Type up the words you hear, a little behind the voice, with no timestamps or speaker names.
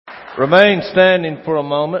Remain standing for a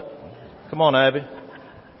moment. Come on, Abby.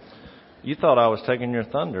 You thought I was taking your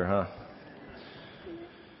thunder, huh?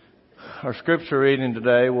 Our scripture reading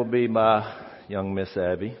today will be by young Miss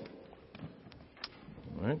Abby.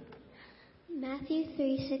 All right. Matthew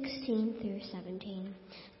 3:16 through 17.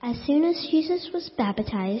 As soon as Jesus was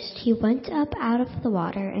baptized, he went up out of the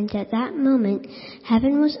water, and at that moment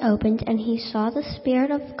heaven was opened, and he saw the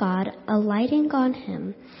Spirit of God alighting on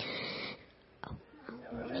him.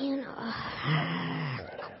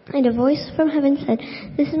 And a voice from heaven said,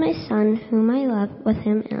 "This is my Son, whom I love. With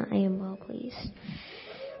him I am well pleased."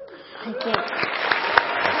 Thank you.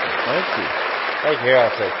 Hey, here,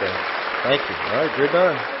 I'll take that. Thank you. All right, you're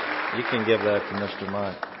done. You can give that to Mr.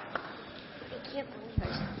 Mike.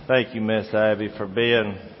 Thank you, Miss Abby, for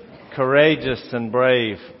being courageous and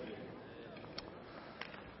brave.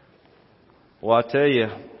 Well, I tell you,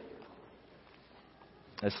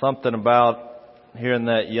 there's something about hearing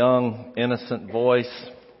that young, innocent voice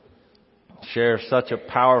share such a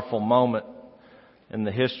powerful moment in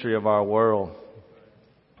the history of our world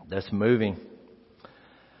that's moving.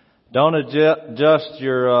 Don't adjust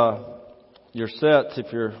your sets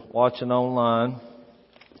if you're watching online.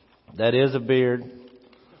 That is a beard.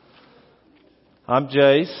 I'm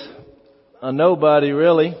Jace, a nobody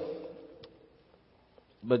really,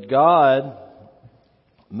 but God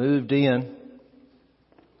moved in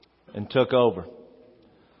and took over.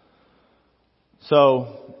 So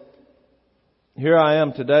here I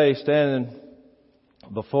am today standing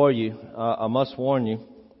before you. I must warn you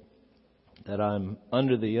that I'm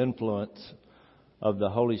under the influence of the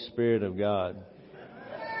Holy Spirit of God.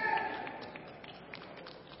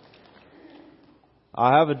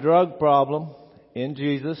 I have a drug problem in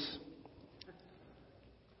Jesus.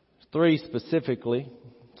 3 specifically: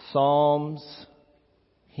 psalms,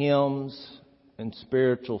 hymns, and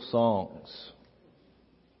spiritual songs.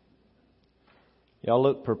 Y'all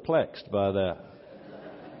look perplexed by that.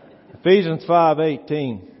 Ephesians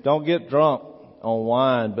 5:18. Don't get drunk on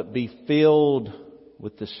wine, but be filled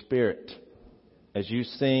with the Spirit as you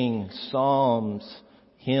sing psalms,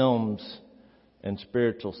 hymns, and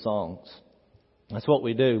spiritual songs. That's what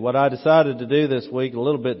we do. What I decided to do this week, a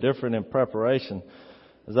little bit different in preparation,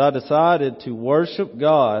 is I decided to worship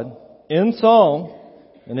God in song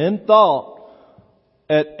and in thought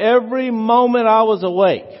at every moment I was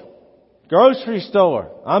awake. Grocery store,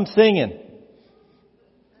 I'm singing.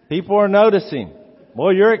 People are noticing.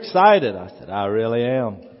 Boy, you're excited. I said, I really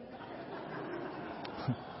am.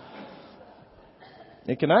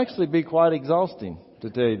 It can actually be quite exhausting, to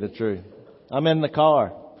tell you the truth. I'm in the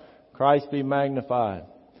car. Christ be magnified.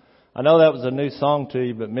 I know that was a new song to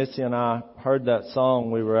you, but Missy and I heard that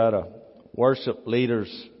song. We were at a worship leaders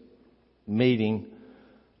meeting.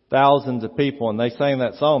 Thousands of people, and they sang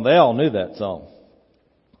that song. They all knew that song.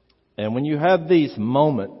 And when you have these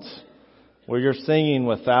moments where you're singing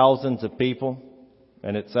with thousands of people,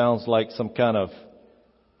 and it sounds like some kind of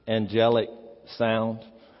angelic sound,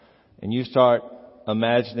 and you start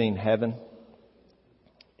imagining heaven,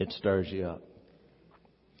 it stirs you up.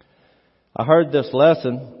 I heard this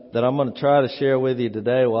lesson that I'm going to try to share with you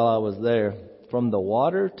today while I was there. From the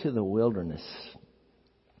water to the wilderness.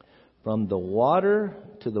 From the water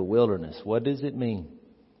to the wilderness. What does it mean?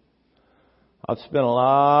 I've spent a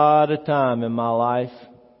lot of time in my life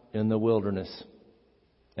in the wilderness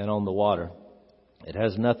and on the water. It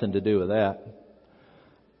has nothing to do with that.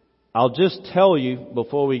 I'll just tell you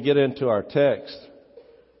before we get into our text.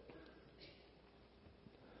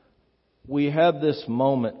 We have this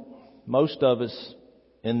moment, most of us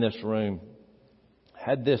in this room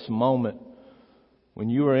had this moment when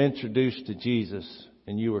you were introduced to Jesus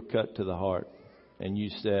and you were cut to the heart and you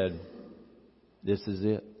said, this is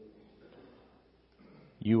it.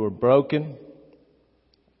 You were broken.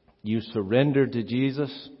 You surrendered to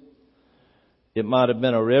Jesus. It might have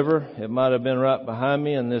been a river. It might have been right behind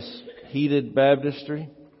me in this heated baptistry.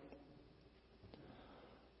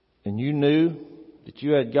 And you knew that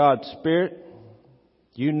you had God's Spirit.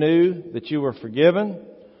 You knew that you were forgiven.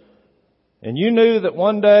 And you knew that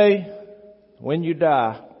one day when you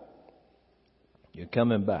die, you're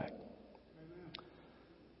coming back.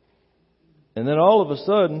 And then all of a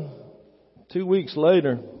sudden, 2 weeks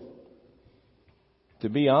later, to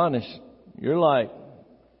be honest, you're like,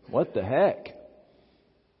 what the heck?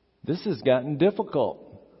 This has gotten difficult.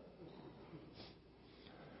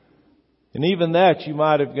 And even that, you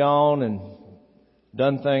might have gone and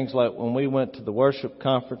done things like when we went to the worship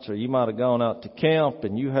conference, or you might have gone out to camp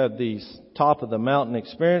and you had these top of the mountain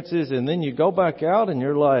experiences, and then you go back out and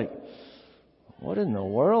you're like, what in the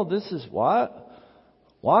world? This is why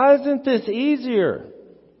isn't this easier?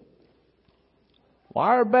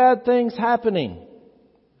 Why are bad things happening?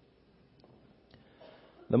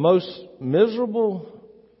 The most miserable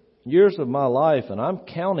years of my life, and I'm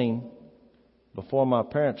counting before my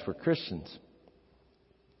parents were Christians,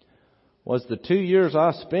 was the 2 years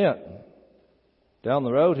I spent down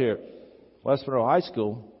the road here at West Monroe High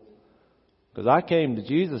School. Because I came to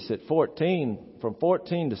Jesus at 14, from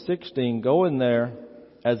 14 to 16, going there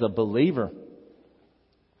as a believer.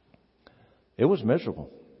 It was miserable.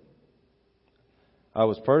 I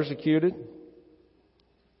was persecuted.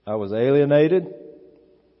 I was alienated.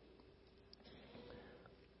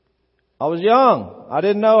 I was young. I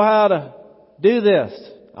didn't know how to do this.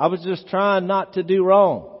 I was just trying not to do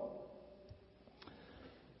wrong.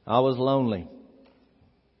 I was lonely.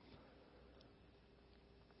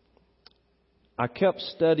 I kept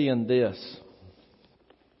studying this.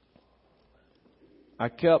 I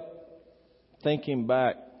kept thinking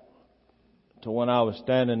back to when I was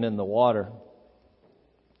standing in the water,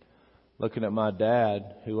 looking at my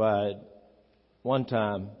dad, who I had one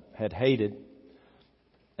time had hated,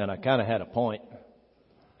 and I kind of had a point.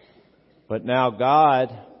 But now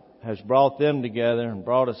God has brought them together and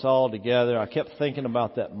brought us all together. I kept thinking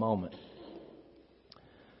about that moment.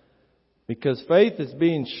 Because faith is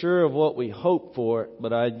being sure of what we hope for,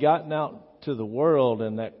 but I had gotten out to the world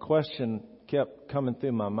and that question kept coming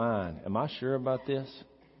through my mind. Am I sure about this?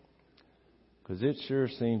 Because it sure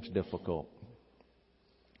seems difficult.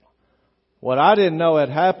 What I didn't know had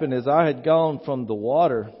happened is I had gone from the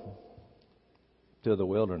water to the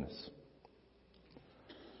wilderness.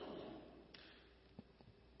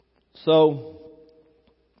 So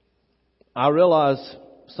I realized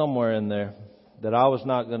somewhere in there that I was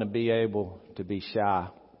not going to be able to be shy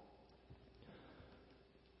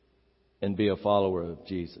and be a follower of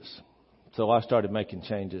Jesus. So I started making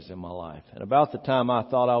changes in my life. And about the time I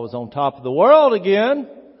thought I was on top of the world again,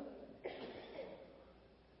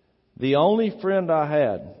 the only friend I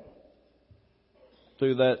had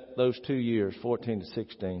through those 2 years, 14 to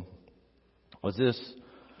 16, was this.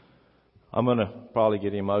 I'm going to probably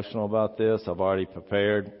get emotional about this. I've already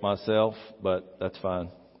prepared myself, but that's fine.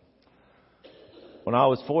 When I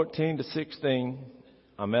was 14 to 16,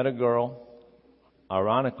 I met a girl.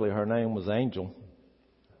 Ironically, her name was Angel.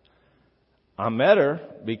 I met her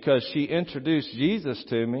because she introduced Jesus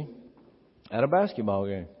to me at a basketball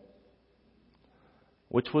game,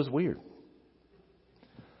 which was weird.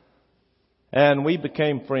 And we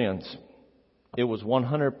became friends. It was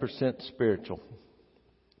 100% spiritual.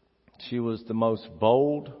 She was the most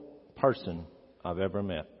bold person I've ever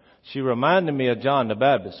met. She reminded me of John the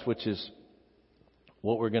Baptist, which is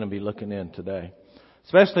what we're going to be looking in today.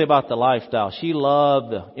 Especially about the lifestyle. She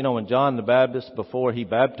loved, when John the Baptist, before he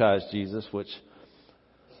baptized Jesus, which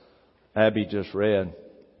Abby just read.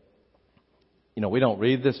 We don't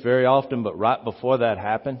read this very often, but right before that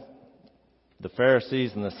happened, the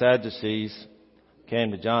Pharisees and the Sadducees came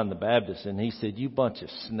to John the Baptist and he said, "You bunch of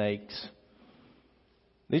snakes."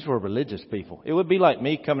 These were religious people. It would be like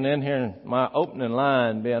me coming in here and my opening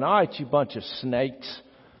line being, "All right, you bunch of snakes.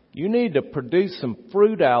 You need to produce some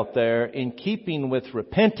fruit out there in keeping with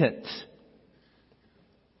repentance."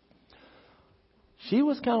 She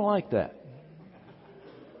was kind of like that.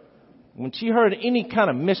 When she heard any kind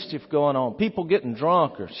of mischief going on, people getting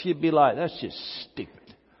drunk, or she'd be like, "That's just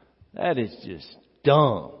stupid. That is just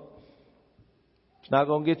dumb. It's not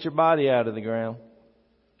going to get your body out of the ground."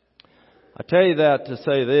 I tell you that to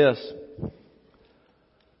say this.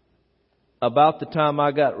 About the time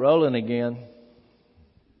I got rolling again,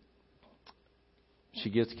 she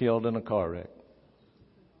gets killed in a car wreck.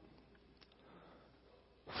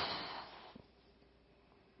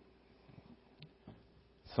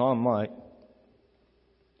 So I'm like,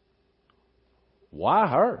 why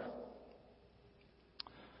her?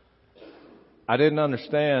 I didn't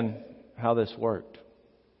understand how this worked.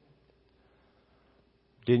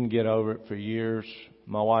 Didn't get over it for years.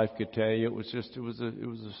 My wife could tell you it was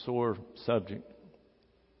a sore subject.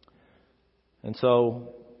 And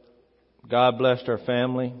so God blessed our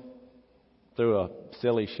family through a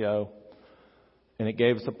silly show, and it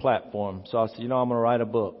gave us a platform. So I said, I'm going to write a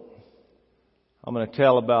book. I'm going to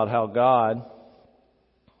tell about how God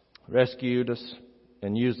rescued us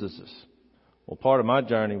and uses us. Well, part of my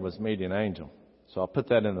journey was meeting Angel. So I put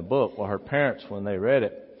that in the book. Well, her parents, when they read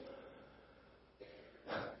it,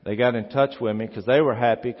 they got in touch with me because they were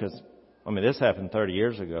happy because, this happened 30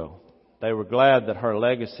 years ago. They were glad that her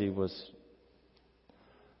legacy was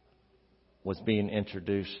being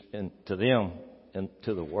introduced to them and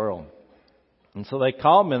to the world. And so they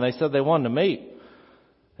called me and they said they wanted to meet.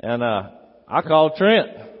 And I called Trent.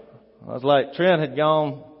 I was like, Trent had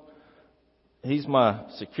gone He's my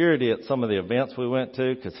security at some of the events we went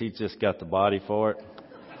to because he's just got the body for it.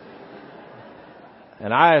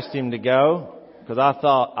 And I asked him to go because I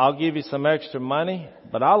thought, I'll give you some extra money,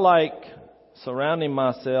 but I like surrounding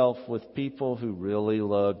myself with people who really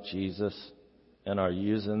love Jesus and are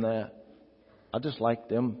using that. I just like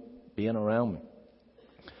them being around me.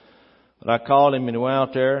 But I called him and he went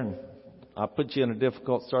out there, and I put you in a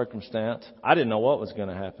difficult circumstance. I didn't know what was going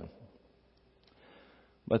to happen.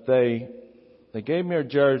 But they gave me her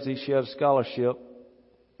jersey. She had a scholarship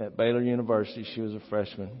at Baylor University. She was a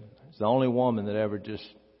freshman. She's the only woman that ever just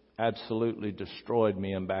absolutely destroyed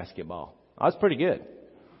me in basketball. I was pretty good.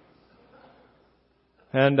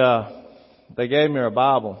 And they gave me her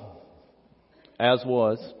Bible, as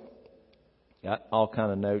was. Got all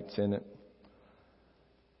kind of notes in it.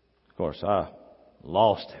 Of course, I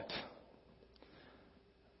lost it.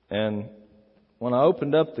 And when I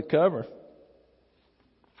opened up the cover,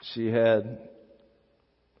 she had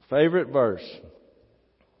favorite verse,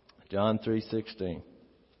 John 3:16.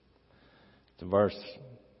 It's a verse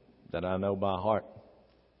that I know by heart.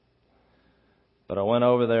 But I went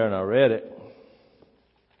over there and I read it.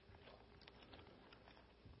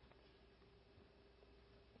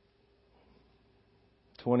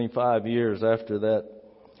 "25 years after that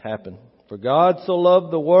happened. For God so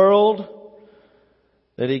loved the world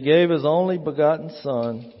that He gave His only begotten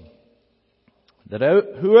Son, that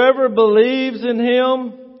whoever believes in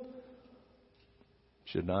Him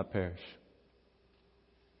should not perish,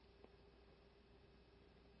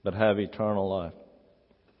 but have eternal life."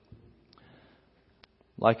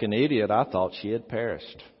 Like an idiot, I thought she had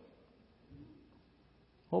perished.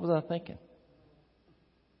 What was I thinking?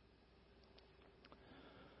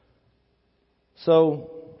 So,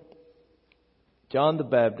 John the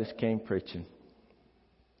Baptist came preaching.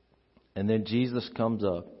 And then Jesus comes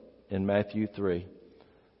up in Matthew 3.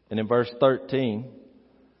 And in verse 13,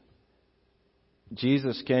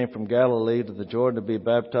 Jesus came from Galilee to the Jordan to be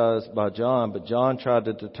baptized by John, but John tried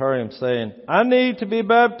to deter him, saying, "I need to be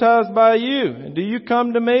baptized by you, and do you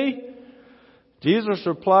come to me?" Jesus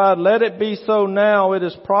replied, "Let it be so now. It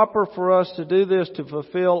is proper for us to do this to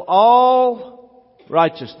fulfill all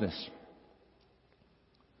righteousness."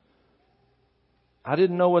 I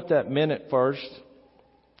didn't know what that meant at first,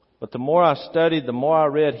 but the more I studied, the more I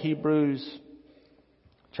read Hebrews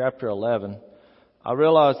chapter 11, I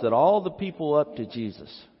realized that all the people up to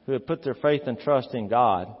Jesus who had put their faith and trust in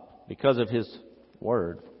God because of His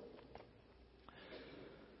Word,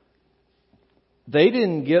 they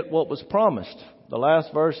didn't get what was promised. The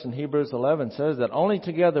last verse in Hebrews 11 says that only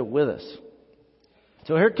together with us.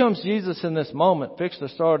 So here comes Jesus in this moment, fixed to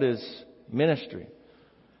start His ministry.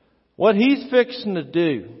 What He's fixing to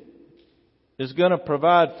do is going to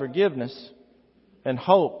provide forgiveness and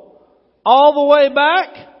hope all the way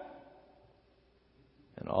back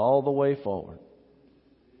and all the way forward.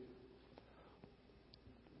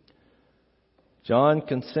 John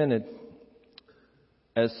consented.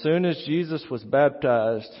 As soon as Jesus was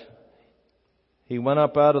baptized, he went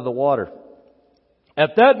up out of the water.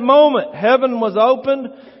 At that moment, heaven was opened,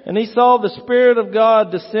 and he saw the Spirit of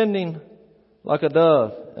God descending like a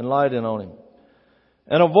dove and lighting on him.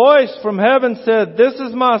 And a voice from heaven said, "This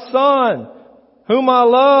is my Son, whom I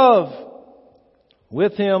love.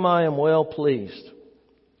 With him I am well pleased."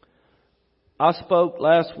 I spoke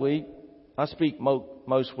last week. I speak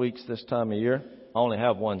most weeks this time of year. I only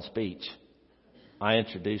have one speech. I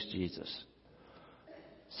introduce Jesus.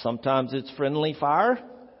 Sometimes it's friendly fire.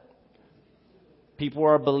 People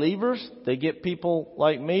are believers. They get people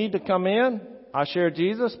like me to come in. I share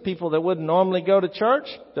Jesus. People that wouldn't normally go to church.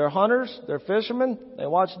 They're hunters. They're fishermen. They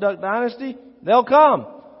watch Duck Dynasty. They'll come.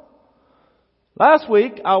 Last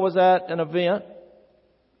week I was at an event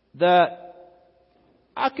that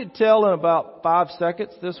I could tell in about 5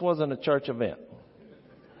 seconds this wasn't a church event.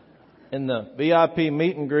 In the VIP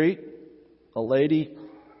meet and greet, a lady,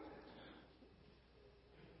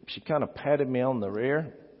 she kind of patted me on the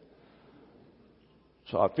rear.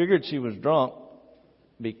 So I figured she was drunk,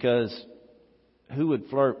 because who would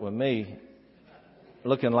flirt with me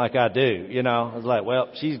looking like I do? You know, I was like, well,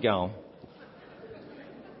 she's gone.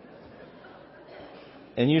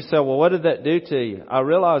 And you say, well, what did that do to you? I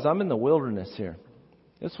realized I'm in the wilderness here.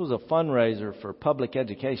 This was a fundraiser for public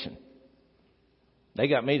education. They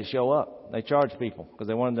got me to show up. They charged people because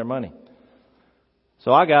they wanted their money.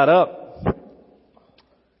 So I got up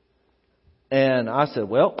and I said,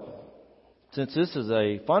 well, since this is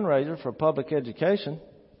a fundraiser for public education,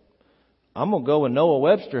 I'm going to go with Noah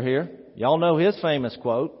Webster here. Y'all know his famous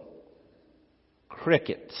quote,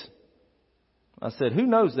 crickets. I said, who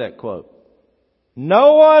knows that quote?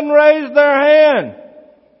 No one raised their hand.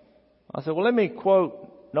 I said, well, let me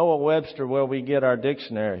quote Noah Webster where we get our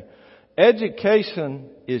dictionary. Education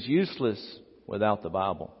is useless without the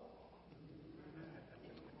Bible.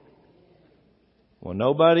 Well,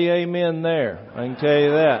 nobody amen there. I can tell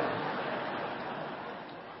you that.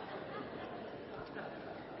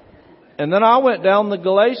 And then I went down the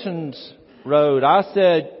Galatians road. I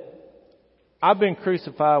said, I've been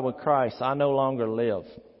crucified with Christ. I no longer live.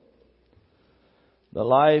 The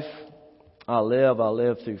life I live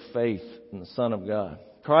through faith in the Son of God.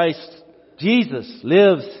 Christ, Jesus,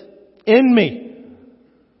 lives in me.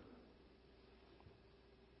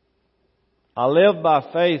 I live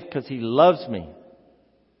by faith because He loves me.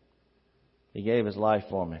 He gave His life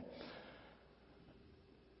for me.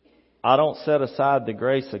 I don't set aside the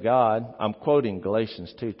grace of God. I'm quoting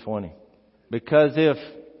Galatians 2:20. Because if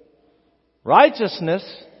righteousness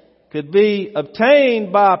could be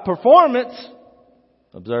obtained by performance,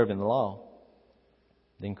 observing the law,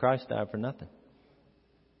 then Christ died for nothing.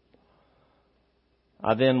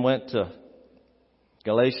 I then went to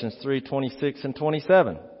Galatians 3:26 and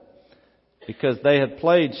 27. Because they had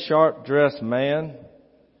played sharp-dressed man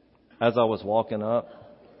as I was walking up.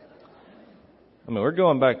 I mean, we're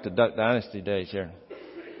going back to Duck Dynasty days here.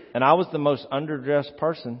 And I was the most underdressed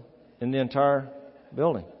person in the entire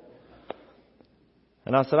building.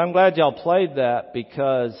 And I said, I'm glad y'all played that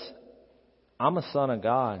because I'm a son of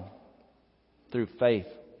God through faith.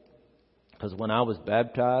 Because when I was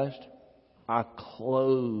baptized, I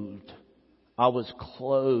was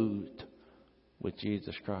clothed with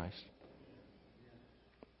Jesus Christ.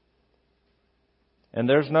 And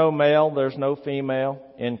there's no male, there's no female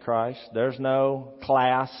in Christ. There's no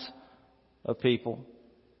class of people.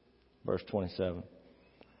 Verse 27.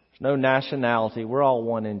 There's no nationality. We're all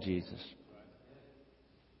one in Jesus.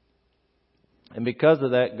 And because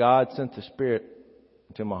of that, God sent the Spirit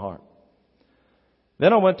into my heart.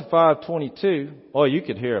 Then I went to 5:22. Oh, you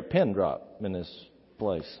could hear a pin drop in this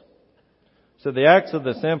place. So the acts of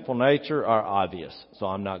the sinful nature are obvious. So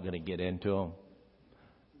I'm not going to get into them.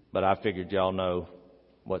 But I figured y'all know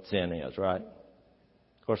what sin is, right?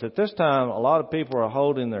 Of course, at this time, a lot of people are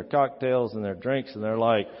holding their cocktails and their drinks and they're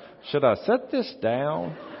like, should I set this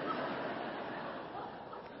down?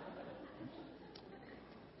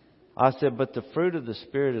 I said, but the fruit of the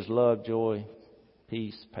Spirit is love, joy,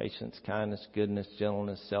 peace, patience, kindness, goodness,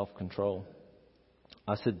 gentleness, self-control.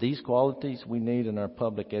 I said, these qualities we need in our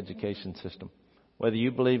public education system. Whether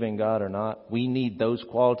you believe in God or not, we need those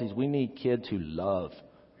qualities. We need kids who love,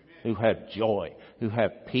 who have joy, who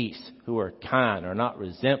have peace, who are kind, are not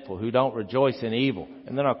resentful, who don't rejoice in evil.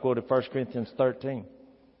 And then I quoted 1 Corinthians 13.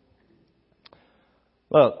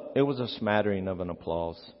 Look, it was a smattering of an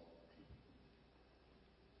applause.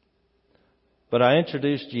 But I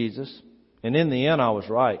introduced Jesus, and in the end I was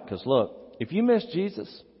right. Because look, if you miss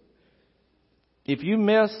Jesus, if you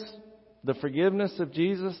miss the forgiveness of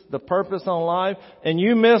Jesus, the purpose on life, and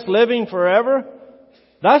you miss living forever,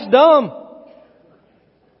 that's dumb.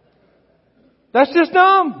 That's just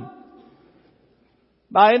dumb.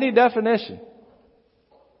 By any definition.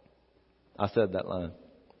 I said that line.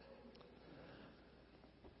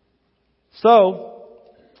 So,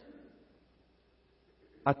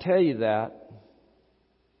 I tell you that.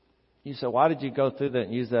 You say, why did you go through that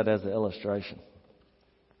and use that as an illustration?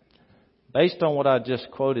 Based on what I just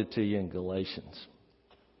quoted to you in Galatians,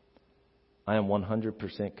 I am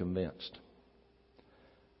 100% convinced.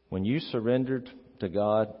 When you surrendered to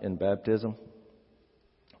God in baptism,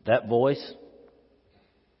 that voice,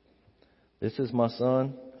 this is my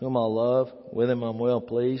son, whom I love, with him I'm well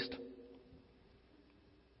pleased.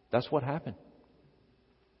 That's what happened.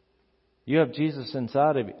 You have Jesus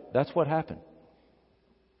inside of you. That's what happened.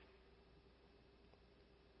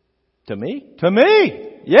 To me? To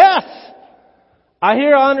me! Yes! I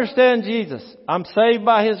understand Jesus. I'm saved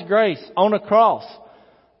by His grace on a cross.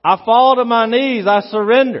 I fall to my knees. I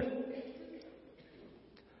surrender.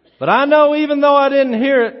 But I know even though I didn't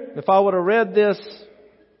hear it, if I would have read this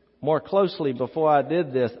more closely before I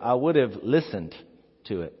did this, I would have listened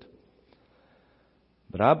to it.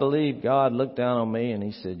 But I believe God looked down on me and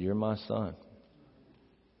He said, you're my son.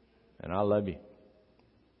 And I love you.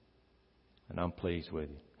 And I'm pleased with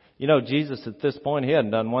you. You know, Jesus at this point, He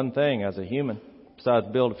hadn't done one thing as a human besides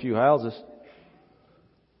build a few houses.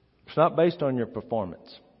 It's not based on your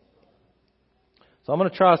performance. So I'm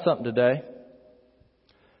going to try something today.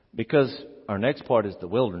 Because our next part is the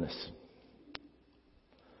wilderness.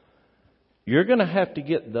 You're going to have to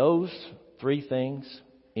get those 3 things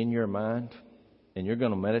in your mind. And you're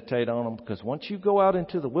going to meditate on them. Because once you go out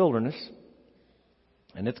into the wilderness,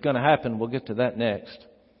 and it's going to happen, we'll get to that next.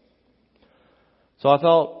 So I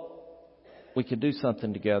thought we could do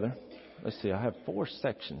something together. let's see, I have 4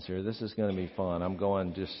 sections here. This is going to be fun. I'm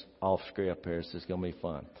going just off script here. This is going to be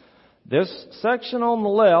fun. This section on the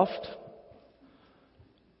left,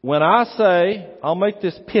 when I say, I'll make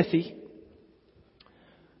this pithy.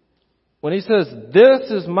 When he says,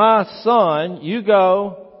 this is my son, you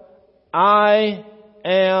go, I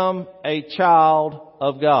am a child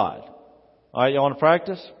of God. All right, you want to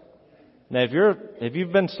practice? Now, if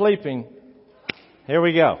you've been sleeping, here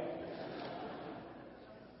we go.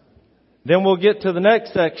 Then we'll get to the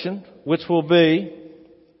next section, which will be,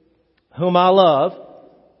 whom I love.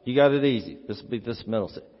 You got it easy. This will be this middle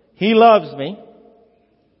section. He loves me.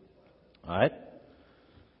 All right.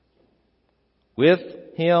 With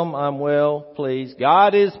him I'm well pleased.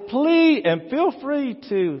 God is pleased, and feel free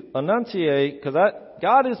to enunciate, because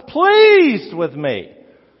God is pleased with me,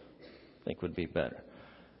 I think would be better.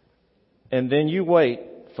 And then you wait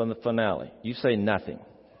for the finale. You say nothing.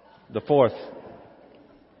 The 4th.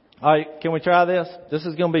 All right, can we try this? This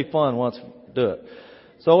is going to be fun once we do it.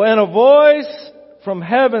 So, and a voice from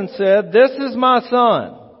heaven said, this is my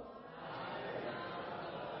son.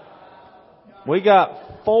 We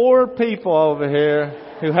got 4 people over here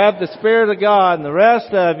who have the Spirit of God, and the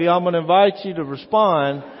rest of you, I'm going to invite you to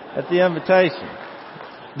respond at the invitation.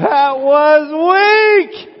 That was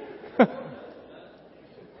weak!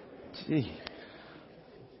 Gee.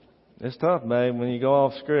 It's tough, babe, when you go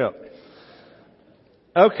off script.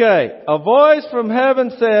 Okay, a voice from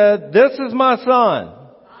heaven said, this is my son.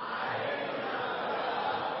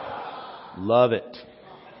 Love it.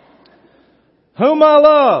 Whom I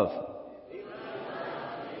love.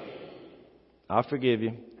 I forgive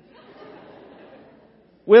you.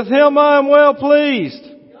 With him I am well pleased.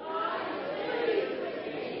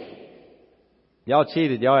 Y'all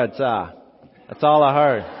cheated. Y'all had sigh. That's all I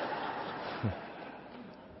heard.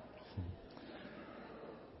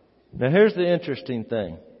 Now here's the interesting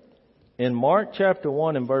thing. In Mark chapter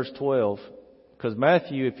 1 and verse 12, because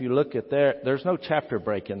Matthew, if you look at there's no chapter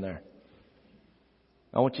break in there.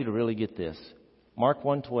 I want you to really get this. Mark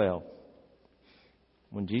 1:12.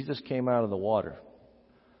 When Jesus came out of the water,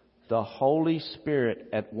 the Holy Spirit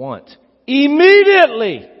at once,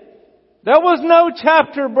 immediately, there was no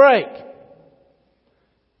chapter break,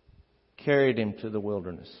 carried him to the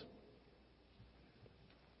wilderness.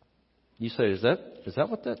 You say, is that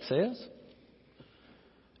what that says?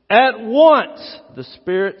 At once, the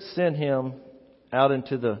Spirit sent him out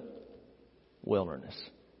into the wilderness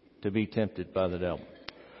to be tempted by the devil.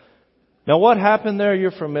 Now what happened there,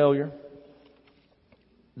 you're familiar.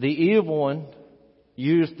 The evil one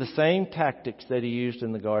used the same tactics that he used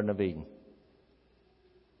in the Garden of Eden.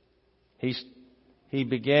 He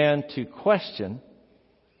began to question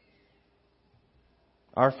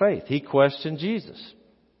our faith. He questioned Jesus.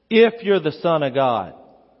 If you're the Son of God.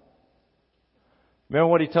 Remember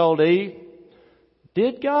what he told Eve?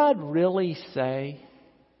 Did God really say?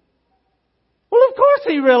 Well, of course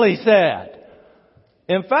he really said.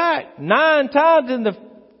 In fact, 9 times in the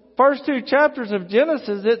first 2 chapters of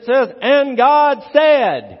Genesis it says, and God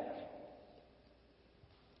said.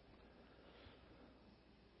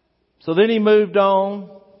 So then he moved on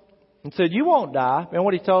and said, you won't die. And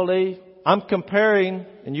what he told Eve? I'm comparing,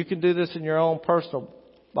 and you can do this in your own personal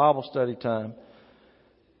Bible study time,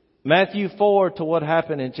 Matthew 4 to what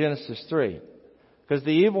happened in Genesis 3. Because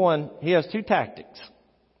the evil one, he has 2 tactics.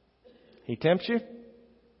 He tempts you,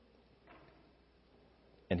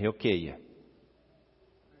 and he'll kill you.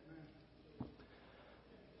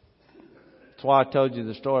 That's why I told you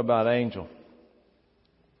the story about Angel.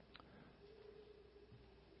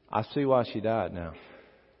 I see why she died now.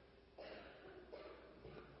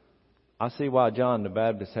 I see why John the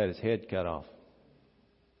Baptist had his head cut off.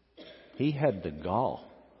 He had the gall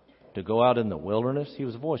to go out in the wilderness. He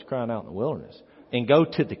was a voice crying out in the wilderness. And go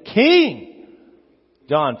to the king.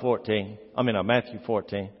 Matthew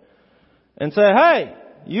 14. And say, hey,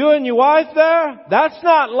 you and your wife there, that's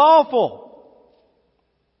not lawful.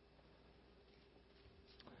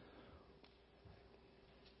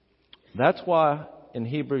 That's why in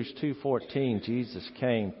Hebrews 2:14 Jesus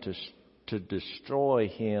came to destroy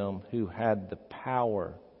him who had the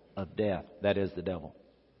power of death, that is the devil.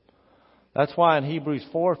 That's why in Hebrews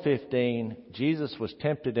 4:15 Jesus was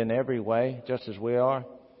tempted in every way, just as we are.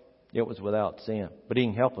 It was without sin, but he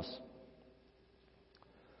can help us.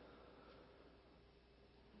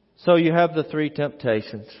 So you have the 3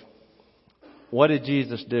 temptations. What did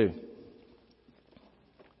Jesus do?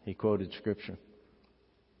 He quoted Scripture.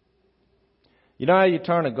 You know how you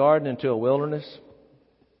turn a garden into a wilderness?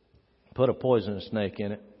 Put a poisonous snake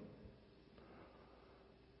in it.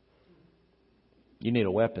 You need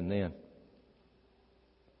a weapon then.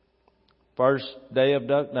 First day of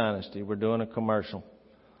Duck Dynasty, we're doing a commercial.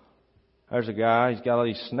 There's a guy, he's got all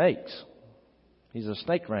these snakes. He's a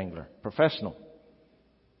snake wrangler, professional.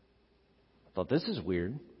 I thought, this is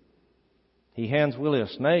weird. He hands Willie a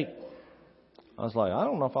snake. I was like, I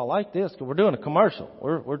don't know if I like this, because we're doing a commercial.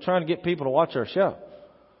 We're trying to get people to watch our show.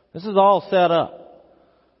 This is all set up.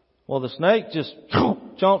 Well, the snake just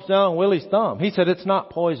chomps down on Willie's thumb. He said, it's not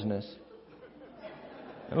poisonous.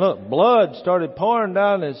 And look, blood started pouring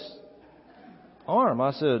down his arm.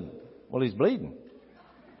 I said, well, he's bleeding.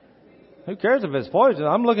 Who cares if it's poison?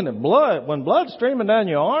 I'm looking at blood. When blood's streaming down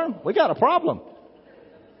your arm, we got a problem.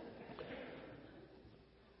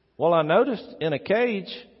 Well, I noticed in a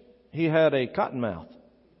cage, he had a cottonmouth.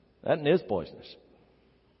 That is poisonous.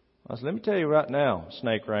 I said, let me tell you right now,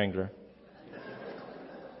 snake wrangler,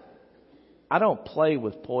 I don't play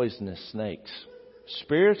with poisonous snakes,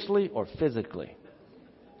 spiritually or physically.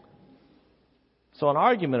 So an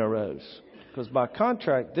argument arose, because by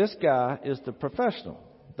contract, this guy is the professional.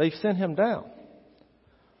 They sent him down.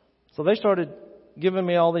 So they started giving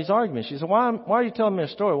me all these arguments. She said, why are you telling me a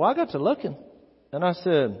story? Well, I got to looking, and I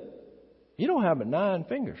said, you don't have but 9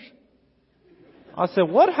 fingers. I said,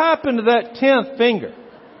 what happened to that 10th finger?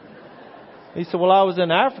 He said, well, I was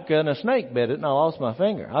in Africa and a snake bit it and I lost my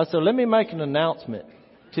finger. I said, let me make an announcement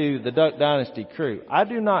to the Duck Dynasty crew. I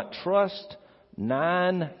do not trust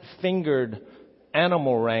 9-fingered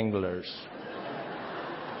animal wranglers.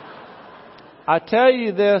 I tell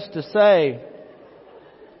you this to say,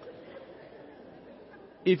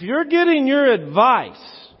 if you're getting your advice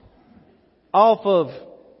off of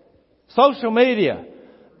social media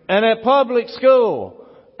and at public school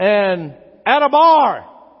and at a bar,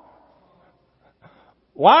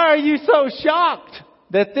 why are you so shocked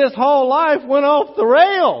that this whole life went off the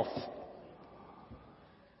rails?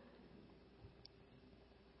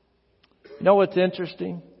 You know what's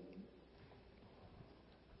interesting?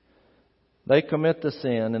 They commit the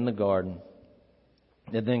sin in the garden.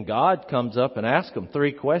 And then God comes up and asks them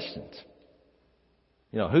 3 questions.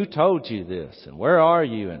 You know, who told you this? And where are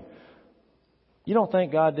you? And you don't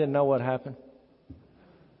think God didn't know what happened?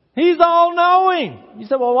 He's all-knowing. You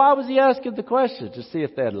said, well, why was he asking the questions? To see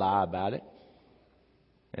if they'd lie about it.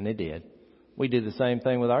 And they did. We do the same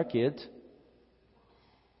thing with our kids.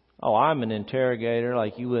 Oh, I'm an interrogator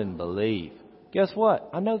like you wouldn't believe. Guess what?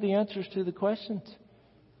 I know the answers to the questions.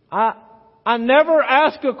 I never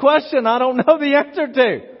ask a question I don't know the answer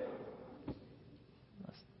to.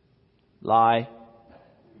 Lie.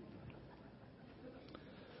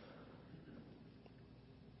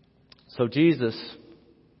 So Jesus,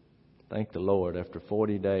 thank the Lord, after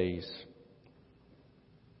 40 days,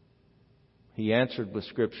 he answered with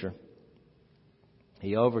Scripture.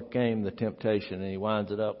 He overcame the temptation, and he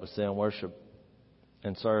winds it up with saying, worship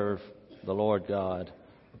and serve the Lord God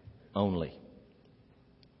only.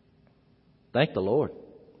 Thank the Lord.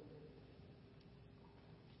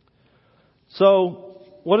 So,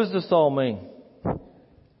 what does this all mean?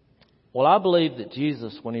 Well, I believe that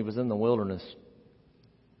Jesus, when he was in the wilderness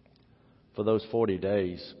for those 40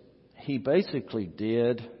 days, he basically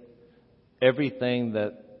did everything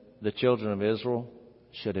that the children of Israel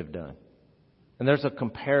should have done. And there's a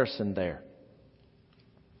comparison there.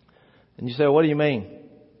 And you say, what do you mean?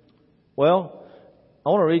 Well, I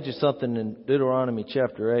want to read you something in Deuteronomy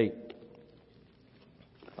chapter 8.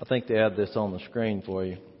 I think they have this on the screen for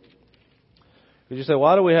you. Because you say,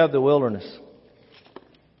 why do we have the wilderness?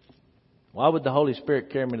 Why would the Holy Spirit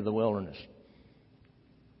carry me to the wilderness?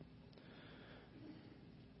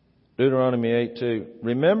 Deuteronomy 8:2.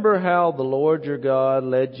 Remember how the Lord your God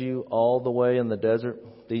led you all the way in the desert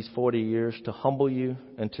these 40 years to humble you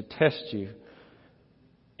and to test you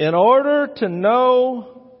in order to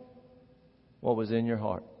know what was in your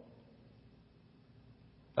heart.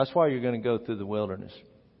 That's why you're going to go through the wilderness.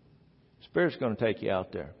 Spirit's going to take you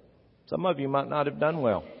out there. Some of you might not have done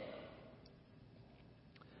well.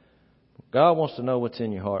 God wants to know what's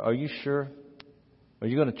in your heart. Are you sure? Are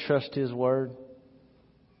you going to trust His Word?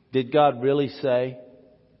 Did God really say?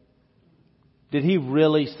 Did He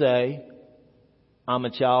really say, I'm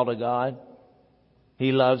a child of God?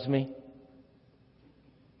 He loves me.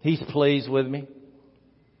 He's pleased with me.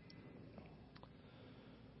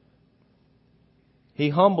 He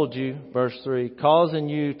humbled you, verse 3, causing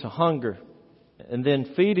you to hunger, and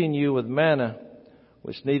then feeding you with manna,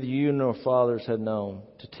 which neither you nor fathers had known,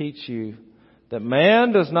 to teach you that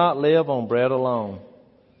man does not live on bread alone,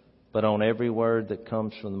 but on every word that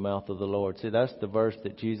comes from the mouth of the Lord. See, that's the verse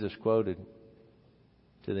that Jesus quoted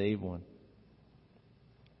to the evil one.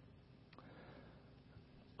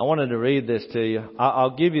 I wanted to read this to you.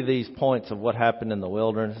 I'll give you these points of what happened in the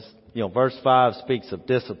wilderness. verse 5 speaks of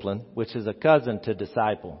discipline, which is a cousin to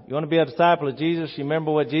disciple. You want to be a disciple of Jesus? You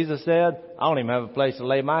remember what Jesus said? I don't even have a place to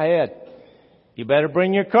lay my head. You better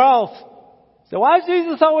bring your cross. So why is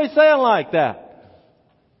Jesus always saying like that?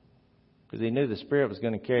 Because he knew the Spirit was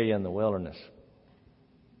going to carry you in the wilderness.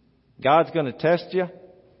 God's going to test you.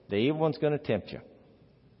 The evil one's going to tempt you.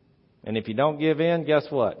 And if you don't give in, guess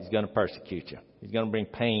what? He's going to persecute you. He's going to bring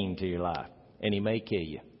pain to your life. And he may kill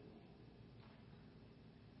you.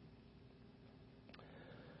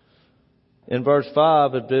 In verse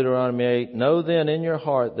 5 of Deuteronomy 8, know then in your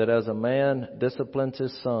heart that as a man disciplines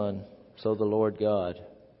his son, so the Lord God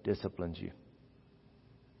disciplines you.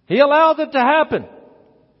 He allows it to happen.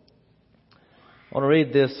 I want to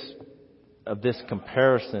read this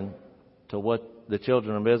comparison to what the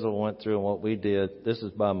children of Israel went through and what we did. This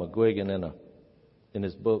is by McGuigan in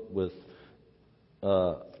his book with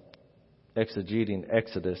Exegeting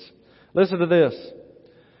Exodus. Listen to this.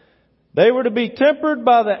 They were to be tempered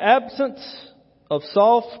by the absence of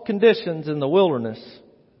soft conditions in the wilderness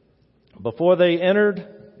before they entered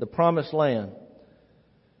the promised land,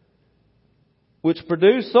 which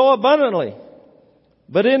produced so abundantly.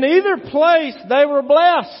 But in either place they were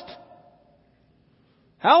blessed.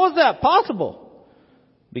 How is that possible?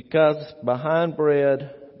 Because behind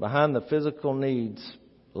bread, behind the physical needs,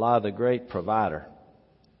 lie the great provider,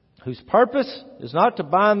 whose purpose is not to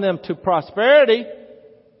bind them to prosperity,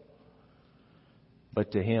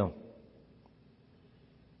 but to Him.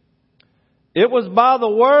 It was by the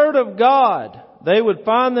Word of God they would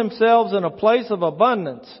find themselves in a place of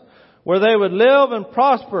abundance where they would live and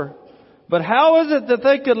prosper. But how is it that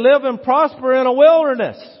they could live and prosper in a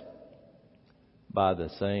wilderness? By the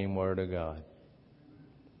same Word of God.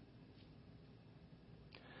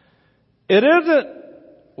 It isn't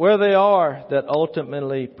where they are that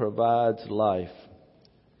ultimately provides life.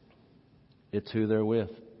 It's who they're with.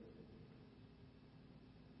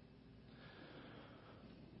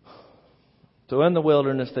 So in the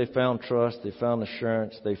wilderness, they found trust, they found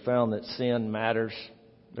assurance, they found that sin matters.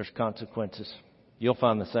 There's consequences. You'll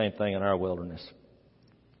find the same thing in our wilderness.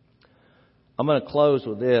 I'm going to close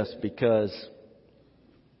with this because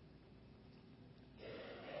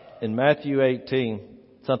in Matthew 18,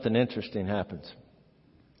 something interesting happens.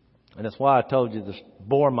 And that's why I told you this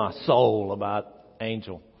bore my soul about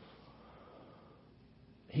Angel.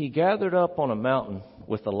 He gathered up on a mountain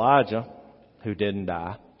with Elijah, who didn't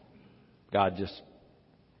die.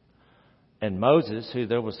 And Moses, who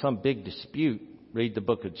there was some big dispute, read the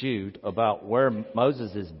book of Jude, about where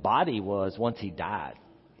Moses' body was once he died.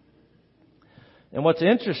 And what's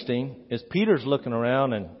interesting is Peter's looking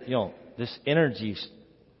around and, this energy,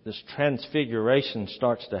 this transfiguration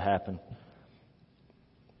starts to happen.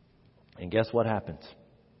 And guess what happens?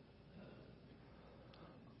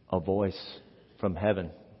 A voice from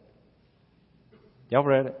heaven. Y'all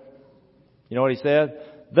read it? You know what he said?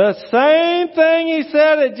 The same thing he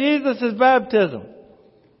said at Jesus' baptism.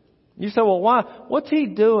 You say, well, why? What's he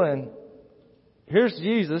doing? Here's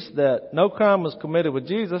Jesus, that no crime was committed with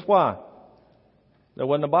Jesus. Why? There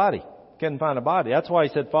wasn't a body. Couldn't find a body. That's why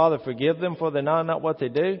he said, Father, forgive them, for they know not what they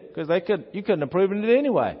do. Because you couldn't have proven it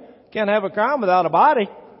anyway. Can't have a crime without a body.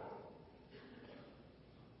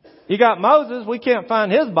 You got Moses, we can't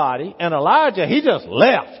find his body. And Elijah, he just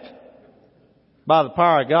left by the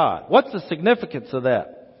power of God. What's the significance of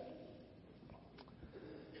that?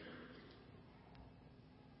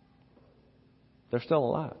 They're still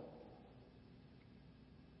alive.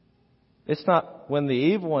 It's not when the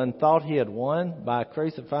evil one thought he had won by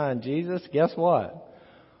crucifying Jesus. Guess what?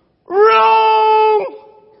 Wrong!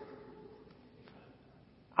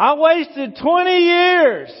 I wasted 20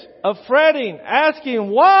 years of fretting, asking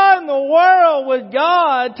why in the world would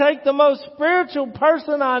God take the most spiritual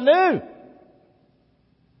person I knew?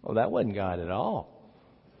 Well, that wasn't God at all.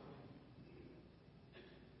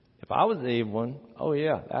 If I was the evil one,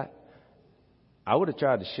 I would have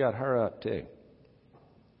tried to shut her up too.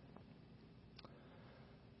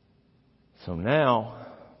 So now,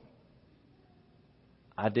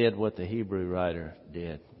 I did what the Hebrew writer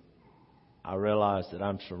did. I realized that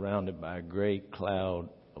I'm surrounded by a great cloud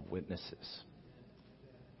of witnesses.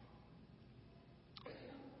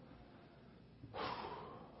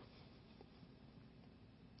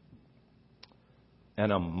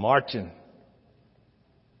 And I'm marching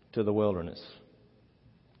to the wilderness.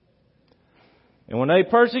 And when they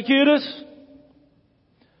persecute us,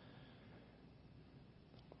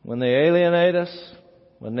 when they alienate us,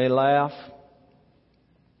 when they laugh,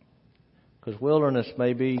 because wilderness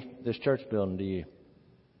may be this church building to you.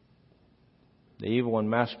 The evil one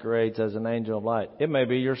masquerades as an angel of light. It may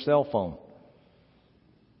be your cell phone.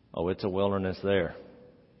 Oh, it's a wilderness there.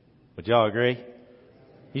 Would y'all agree?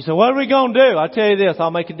 You say, what are we going to do? I'll tell you this. I'll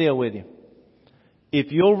make a deal with you.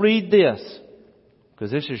 If you'll read this, because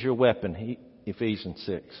this is your weapon, Ephesians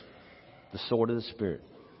 6, the sword of the Spirit.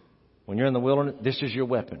 When you're in the wilderness, this is your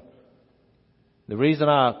weapon. The reason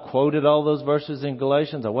I quoted all those verses in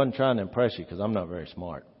Galatians, I wasn't trying to impress you because I'm not very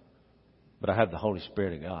smart. But I have the Holy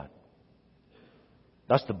Spirit of God.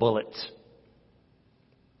 That's the bullets.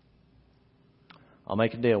 I'll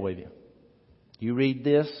make a deal with you. You read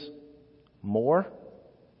this more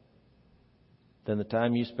than the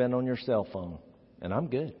time you spend on your cell phone. And I'm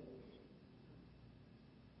good.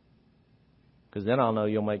 Because then I'll know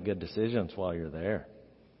you'll make good decisions while you're there.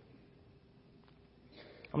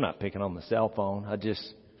 I'm not picking on the cell phone. It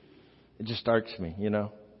just irks me, you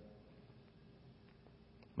know.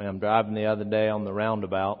 Man, I'm driving the other day on the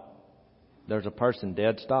roundabout. There's a person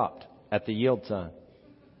dead stopped at the yield sign.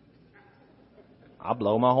 I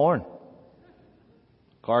blow my horn.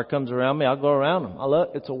 Car comes around me, I go around them. I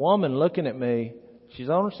look, it's a woman looking at me. She's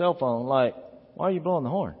on her cell phone like, why are you blowing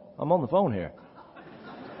the horn? I'm on the phone here.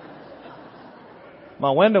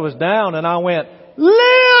 My window was down and I went,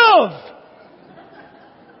 live!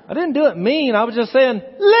 I didn't do it mean. I was just saying,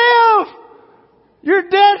 live! You're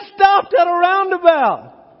dead stopped at a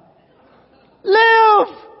roundabout.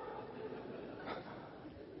 Live!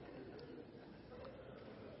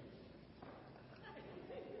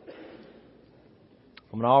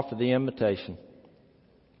 I'm going to offer the invitation.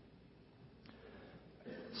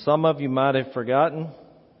 Some of you might have forgotten.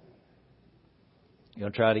 You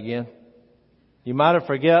going to try it again? You might have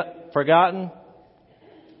forgotten.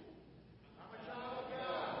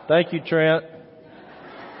 Thank you, Trent.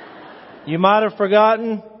 You might have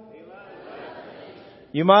forgotten.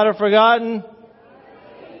 You might have forgotten.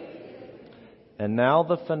 And now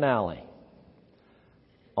the finale.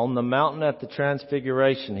 On the mountain at the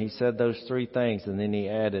Transfiguration, he said those three things, and then he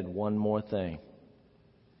added one more thing.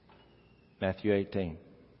 Matthew 18.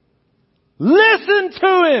 Listen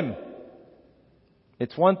to him!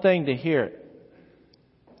 It's one thing to hear it.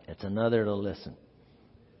 It's another to listen.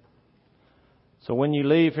 So when you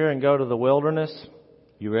leave here and go to the wilderness,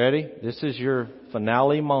 you ready? This is your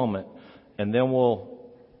finale moment. And then we'll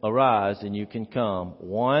arise and you can come.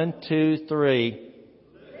 1, 2, 3.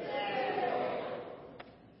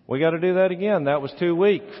 We got to do that again. That was too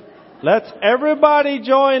weak. Let's everybody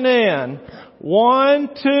join in. 1,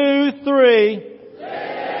 2, 3.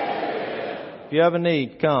 If you have a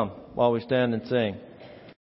need, come while we stand and sing.